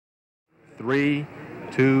3,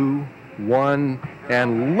 2, 1,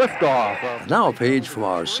 and liftoff. Now a page from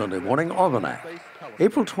our Sunday morning Almanac.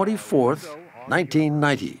 April 24th,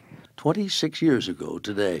 1990, 26 years ago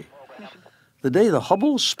today. The day the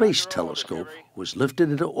Hubble Space Telescope was lifted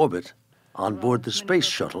into orbit on board the Space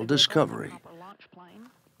Shuttle Discovery.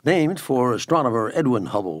 Named for astronomer Edwin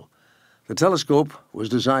Hubble, the telescope was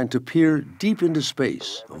designed to peer deep into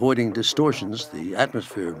space, avoiding distortions the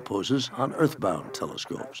atmosphere imposes on earthbound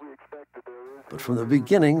telescopes. But from the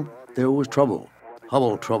beginning, there was trouble.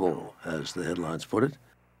 Hubble trouble, as the headlines put it.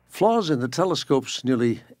 Flaws in the telescope's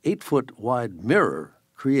nearly 8-foot wide mirror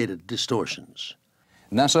created distortions.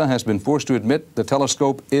 NASA has been forced to admit the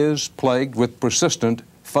telescope is plagued with persistent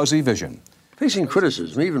fuzzy vision. Facing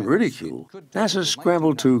criticism, even ridicule, NASA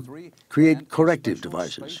scrambled to create corrective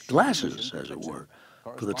devices, glasses, as it were,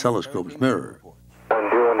 for the telescope's mirror.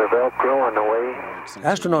 Undoing the Velcro on the way.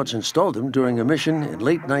 Astronauts installed them during a mission in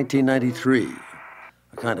late 1993,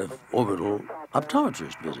 a kind of orbital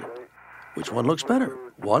optometrist visit. Which one looks better,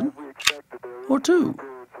 one or two?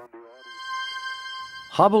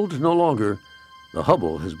 Hobbled no longer, the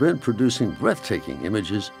Hubble has been producing breathtaking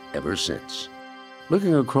images ever since,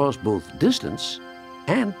 looking across both distance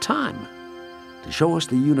and time to show us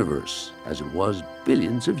the universe as it was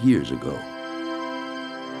billions of years ago.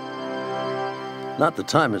 Not that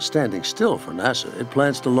time is standing still for NASA. It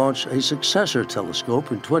plans to launch a successor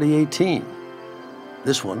telescope in 2018.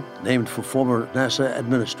 This one named for former NASA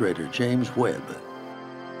Administrator James Webb.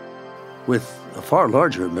 With a far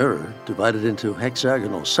larger mirror divided into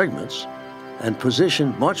hexagonal segments and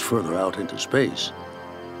positioned much further out into space,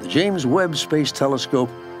 the James Webb Space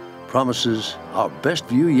Telescope promises our best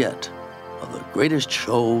view yet of the greatest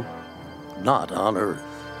show not on Earth.